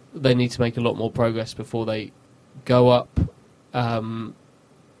 They need to make a lot more progress before they go up.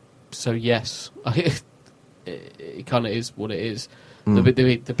 So yes, it kind of is what it is.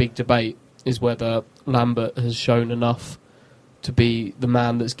 The big debate is whether Lambert has shown enough to be the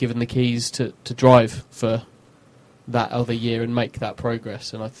man that's given the keys to drive for that other year and make that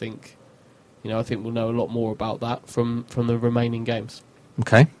progress. And I think we'll know a lot more about that from the remaining games.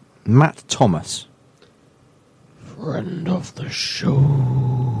 Okay. Matt Thomas. Friend of the show.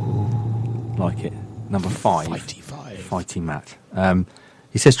 Like it. Number 5. 55. Fighting Matt.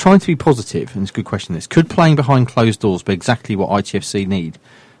 He says, trying to be positive, and it's a good question this, could playing behind closed doors be exactly what ITFC need?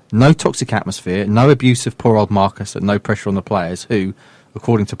 No toxic atmosphere, no abuse of poor old Marcus, and no pressure on the players who,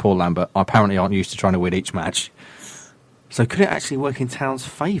 according to Paul Lambert, apparently aren't used to trying to win each match. So could it actually work in Town's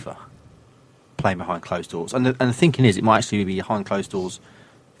favour, playing behind closed doors? And the thinking is it might actually be behind closed doors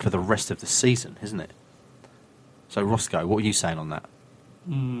for the rest of the season, isn't it? So, Roscoe, what are you saying on that?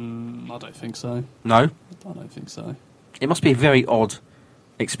 I don't think so. No? I don't think so. It must be a very odd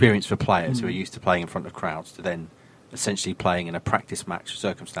experience for players who are used to playing in front of crowds to then essentially playing in a practice match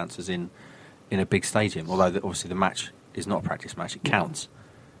circumstances in a big stadium. Although obviously the match is not a practice match, it counts.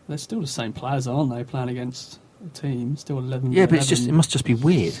 They're still the same players, aren't they? Playing against a team, still 11. Yeah, but it must just be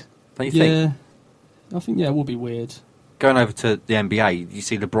weird, don't you think? Yeah, I think it will be weird. Going over to the NBA, you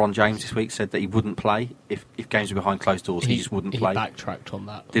see LeBron James this week said that he wouldn't play if games were behind closed doors. He just wouldn't play. He backtracked on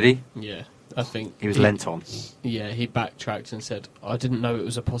that. Did he? Yeah, I think he was lent on. Yeah, he backtracked and said, "I didn't know it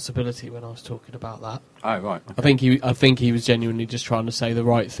was a possibility when I was talking about that." Oh right. Okay. I think he was genuinely just trying to say the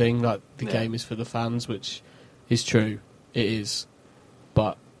right thing. Like the game is for the fans, which is true. It is,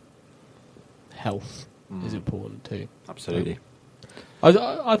 but health is important too. Absolutely.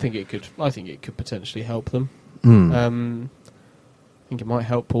 I think it could. I think it could potentially help them. I think it might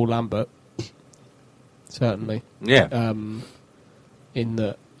help Paul Lambert. Certainly. Yeah. In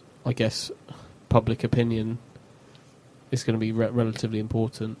that, I guess, public opinion is going to be relatively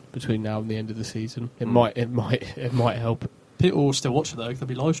important between now and the end of the season. It might help. People will still watch it though. They'll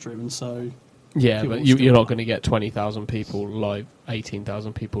be live streaming, so. Yeah, but you're not going to get 20,000 people live,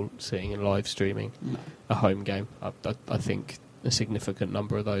 18,000 people sitting and live streaming a home game. I think a significant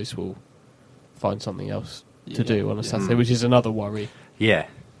number of those will find something else to do on a Saturday, which is another worry. Yeah,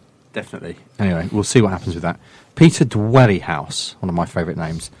 definitely. Anyway, we'll see what happens with that. Peter Dwellyhouse, one of my favourite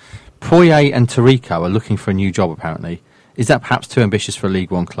names. Poirier and Tarico are looking for a new job, apparently. Is that perhaps too ambitious for a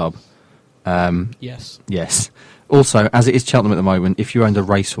League One club? Yes. Yes. Also, as it is Cheltenham at the moment, if you owned a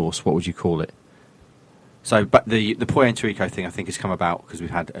racehorse, what would you call it? So, but the Poirier and Tarico thing, I think, has come about because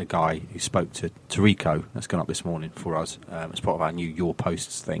we've had a guy who spoke to Tarico, that's gone up this morning for us, as part of our new Your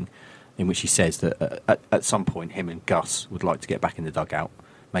Posts thing, in which he says that at some point him and Gus would like to get back in the dugout,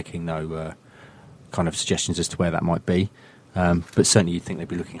 making no kind of suggestions as to where that might be. But certainly you'd think they'd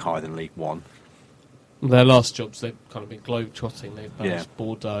be looking higher than League One. Their last jobs, they've kind of been globe-trotting. They've managed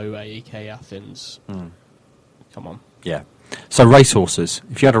Bordeaux, AEK Athens. Come on. Yeah. So racehorses.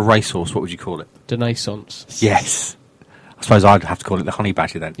 If you had a racehorse, what would you call it? Denaissance. Yes. I suppose I'd have to call it the Honey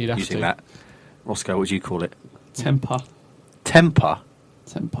Badger then, You'd have using to. that. Roscoe, what would you call it? Temper. Temper?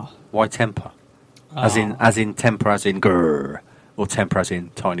 Temper. Why temper? As in temper as in grrr, or temper as in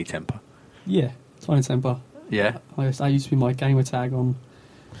tiny temper? Yeah, tiny temper. Yeah. I used to be my gamer tag on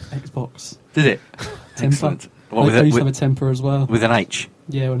Xbox. Did it? Temper. Excellent. What, I used to have a temper as well. with an H?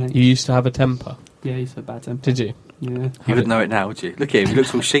 Yeah, with an H. You used to have a temper. Yeah, I used to have a bad temper. Did you? Yeah. You would know it now, would you? Look at him, he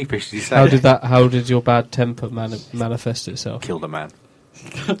looks all sheepish as you say How did your bad temper manifest itself? Killed a man.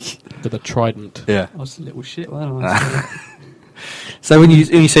 With a trident. Yeah. I was a little shit, wasn't I? So when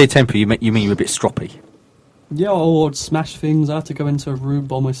you say temper, you mean you're a bit stroppy? Yeah, or I'd smash things. I had to go into a room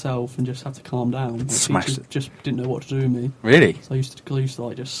by myself and just had to calm down. The Smash teachers it. just didn't know what to do with me. Really? So I used to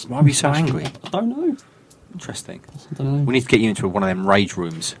like just... Why were you so smash angry? them. I don't know. Interesting. I don't know. We need to get you into one of them rage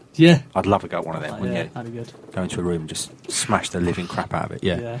rooms. Yeah. I'd love to go to one of them, wouldn't Yeah, you? that'd be good. Go into a room and just smash the living crap out of it.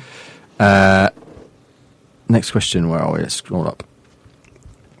 Yeah. Yeah. Next question. Where are we? Let's scroll up.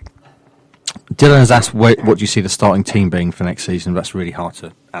 Dylan has asked, what do you see the starting team being for next season? That's really hard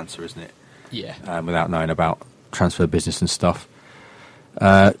to answer, isn't it? Yeah. Without knowing about transfer business and stuff.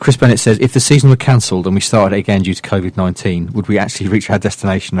 Chris Bennett says, if the season were cancelled and we started it again due to COVID-19, would we actually reach our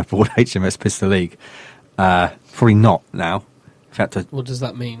destination aboard HMS Pistol League? Probably not now. In fact, What does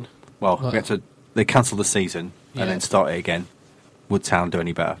that mean? well, we had to. They cancelled the season Yeah. and then start it again. Would Town do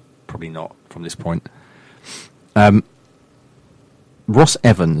any better? Probably not from this point. Ross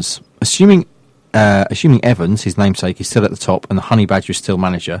Evans, assuming Evans, his namesake, is still at the top and the Honey Badger is still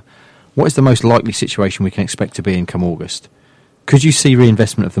manager, what is the most likely situation we can expect to be in come August? Could you see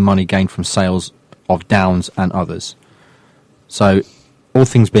reinvestment of the money gained from sales of Downs and others? So, all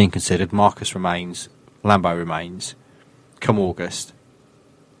things being considered, Marcus remains, Lambo remains. Come August,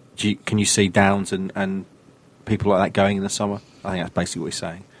 can you see Downs and people like that going in the summer? I think that's basically what he's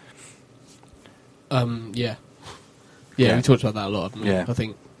saying. Yeah. Yeah. Yeah, we talked about that a lot, haven't we? Yeah. I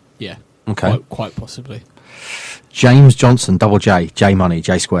think, yeah. Okay. Quite possibly. James Johnson, double J Money,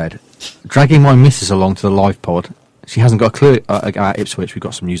 J squared. Dragging my missus along to the live pod She hasn't got a clue about Ipswich. We've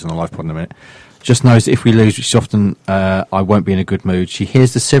got some news on the live pod in a minute. Just knows that if we lose, which is often, I won't be in a good mood. She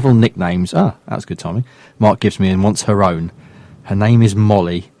hears the several nicknames. That was good timing. Mark gives me and wants her own. Her name is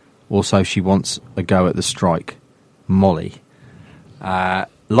Molly. Also, she wants a go at the strike. Molly.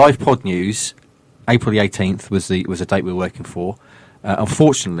 Live pod news. April the 18th was a date we were working for.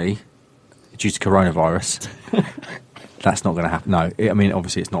 Unfortunately, due to coronavirus, that's not going to happen. No, I mean,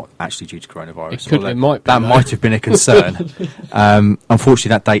 obviously, it's not actually due to coronavirus. It might be, that though. might have been a concern. Unfortunately,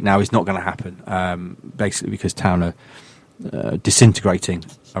 that date now is not going to happen, basically because town are disintegrating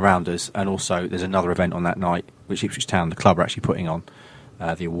around us, and also there's another event on that night, which Ipswich Town, the club, are actually putting on,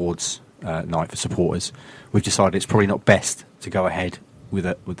 the awards night for supporters. We've decided it's probably not best to go ahead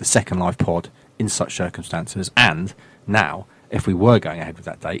with the second live pod in such circumstances, and now, if we were going ahead with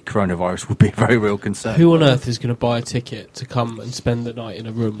that date, coronavirus would be a very real concern. Who on earth is going to buy a ticket to come and spend the night in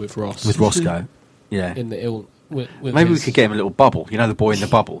a room with Ross? With Roscoe, yeah. In the with Maybe we could get him a little bubble. You know, the boy in the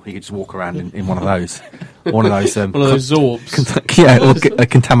bubble. He could just walk around in one of those. One of those Zorbs. yeah, or a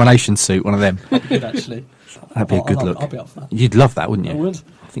contamination suit, one of them. Good, actually. That'd be a good look. I'll be up for that. You'd love that, wouldn't you? I would.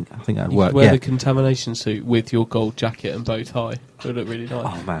 I think that'd You work. could wear Yeah. the contamination suit with your gold jacket and bow tie. It would look really nice.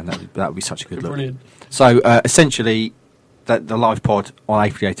 Oh man, that would be such a good look. Brilliant. So essentially, the live pod on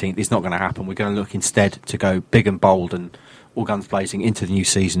April the 18th is not going to happen. We're going to look instead to go big and bold and all guns blazing into the new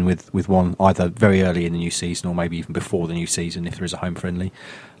season with one either very early in the new season or maybe even before the new season if there is a home friendly.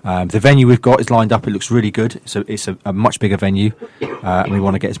 The venue we've got is lined up. It looks really good. So it's a much bigger venue, and we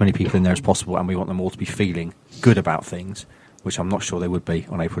want to get as many people in there as possible, and we want them all to be feeling good about things, which I'm not sure they would be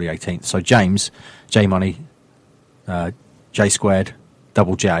on April the 18th. So James, J Money, J Squared,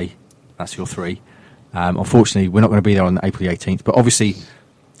 Double J, that's your three. Unfortunately, we're not going to be there on April the 18th, but obviously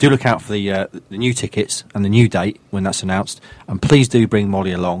do look out for the new tickets and the new date when that's announced, and please do bring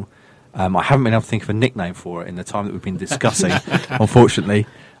Molly along. I haven't been able to think of a nickname for it in the time that we've been discussing, unfortunately,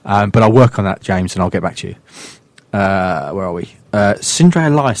 but I'll work on that, James, and I'll get back to you. Where are we? Sindre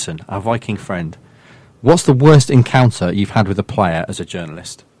Eliasson, our Viking friend. What's the worst encounter you've had with a player as a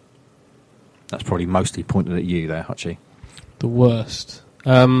journalist? That's probably mostly pointed at you there, Hutchie. The worst.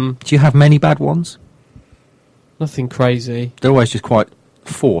 Do you have many bad ones? Nothing crazy. They're always just quite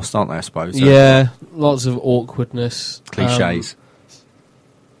forced, aren't they, I suppose? Yeah, lots of awkwardness. Cliches.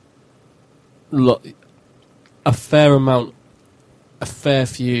 A fair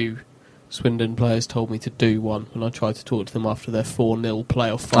few Swindon players told me to do one when I tried to talk to them after their 4-0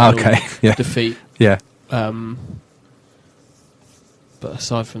 playoff final defeat. Yeah. But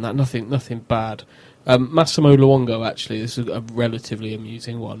aside from that, nothing bad. Massimo Luongo, actually, this is a relatively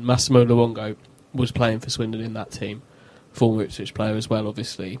amusing one. Massimo Luongo was playing for Swindon in that team, former Ipswich player as well,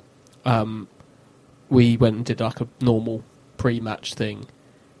 obviously. We went and did like a normal pre-match thing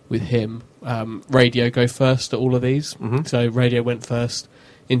with him. Radio go first at all of these. Mm-hmm. So Radio went first,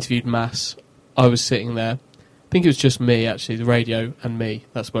 interviewed Mass. I was sitting there. I think it was just me, actually, the Radio and me.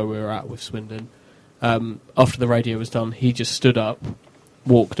 That's where we were at with Swindon. After the Radio was done, he just stood up,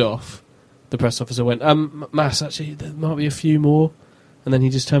 walked off. The press officer went, Mass, actually, there might be a few more. And then he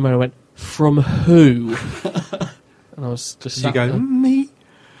just turned around and went, from who? And I was just Did you go, me?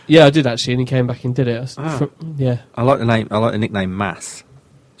 Yeah, I did, actually, and he came back and did it. Yeah. I like the name. I like the nickname Mass.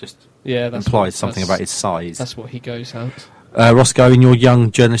 Just That implies something about his size. That's what he goes as. Roscoe, in your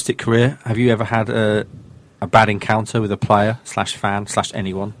young journalistic career, have you ever had a bad encounter with a player /fan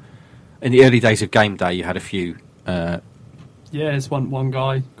 /anyone? In the early days of Game Day, you had a few. Yeah, there's one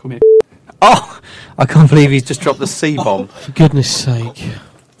guy called me. Oh, I can't believe he's just dropped the C bomb. For goodness sake.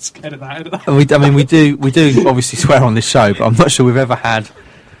 Scared of that. And we do obviously swear on this show, but I'm not sure we've ever had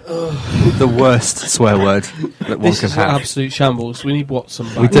the worst swear word that one This can is have. absolute shambles. We need Watson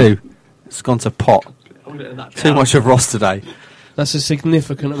back. We do. It's gone to pot. That Too much of Ross today. That's a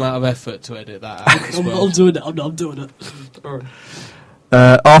significant amount of effort to edit that out as well. I'm doing it. I'm doing it.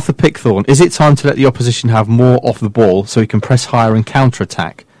 Arthur Pickthorne, is it time to let the opposition have more off the ball so we can press higher and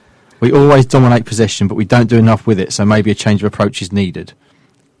counter-attack? We always dominate possession, but we don't do enough with it, so maybe a change of approach is needed.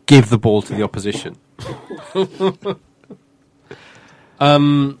 Give the ball to the opposition.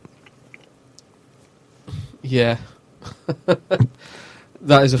 Yeah.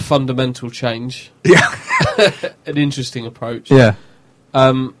 That is a fundamental change. Yeah. An interesting approach. Yeah.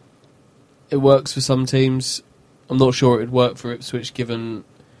 It works for some teams. I'm not sure it would work for Ipswich given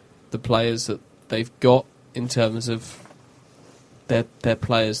the players that they've got in terms of their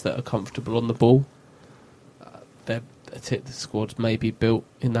players that are comfortable on the ball. The squad may be built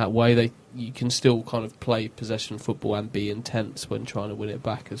in that way. You can still kind of play possession football and be intense when trying to win it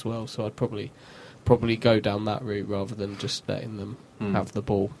back as well. So I'd probably probably go down that route rather than just letting them have the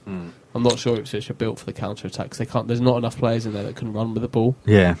ball. I'm not sure Ipswich are built for the counter attacks. They can't. There's not enough players in there that can run with the ball.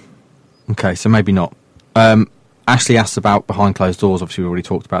 Yeah. Okay, so maybe not. Ashley asked about behind closed doors. Obviously, we already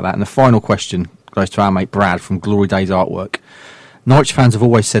talked about that. And the final question goes to our mate Brad from Glory Days Artwork. Norwich fans have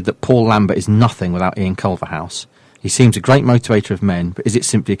always said that Paul Lambert is nothing without Ian Culverhouse. He seems a great motivator of men, but is it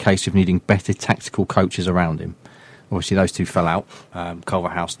simply a case of needing better tactical coaches around him? Obviously, those two fell out.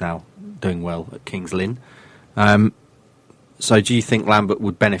 Culverhouse now doing well at Kings Lynn. So do you think Lambert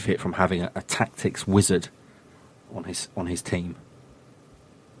would benefit from having a tactics wizard on his team?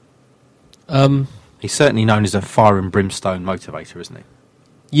 He's certainly known as a fire and brimstone motivator, isn't he?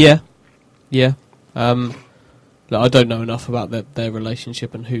 Yeah. I don't know enough about their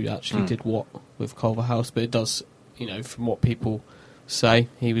relationship and who actually did what with Culverhouse, but it does, from what people say,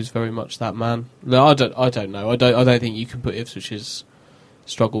 he was very much that man. No, I don't know. I don't think you can put Ipswich's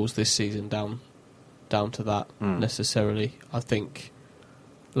struggles this season down to that necessarily. I think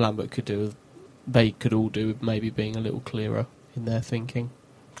Lambert they could all do with maybe being a little clearer in their thinking.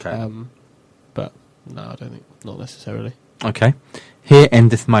 Okay. But no, I don't think, not necessarily. Okay. Here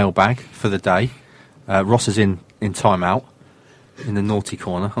endeth mailbag for the day. Ross is in timeout in the naughty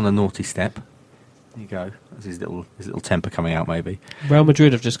corner on the naughty step. There you go. That's his little temper coming out. Maybe Real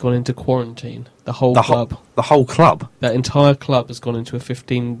Madrid have just gone into quarantine. The whole club. The whole club. That entire club has gone into a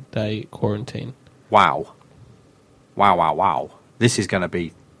 15-day quarantine. Wow. This is going to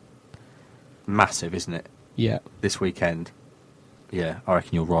be massive, isn't it? Yeah. This weekend. Yeah, I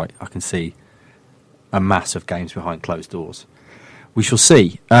reckon you're right. I can see a mass of games behind closed doors. We shall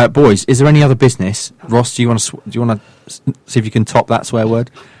see. Boys, is there any other business? Ross, do you want to see if you can top that swear word?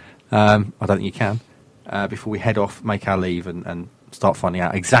 I don't think you can. Before we head off, make our leave and start finding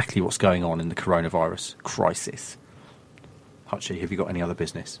out exactly what's going on in the coronavirus crisis. Hutchie, have you got any other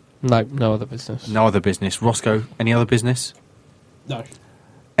business? No other business. No other business. Roscoe, any other business? No.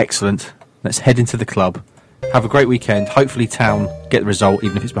 Excellent. Let's head into the club. Have a great weekend. Hopefully Town get the result,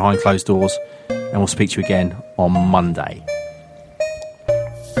 even if it's behind closed doors. And we'll speak to you again on Monday.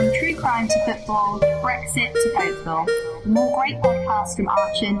 From true crime to football, Brexit to Oakville. For more great podcasts from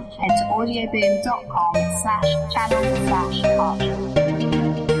Archon, head to audioboom.com/channel/Archon.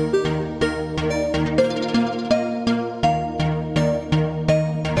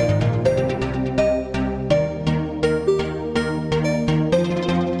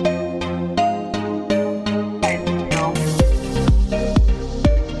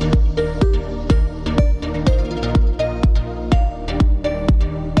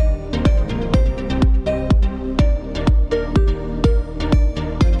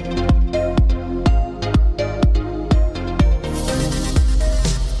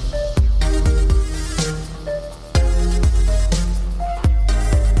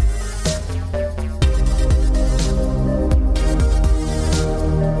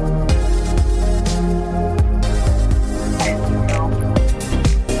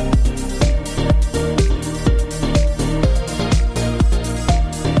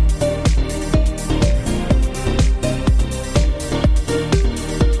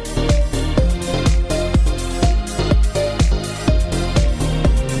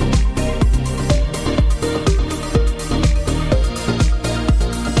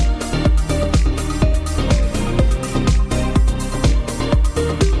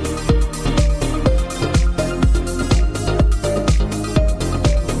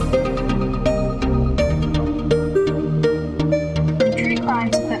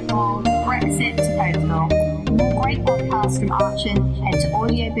 From Archon, head to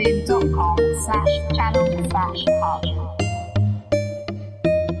audioboom.com/channel/Archon.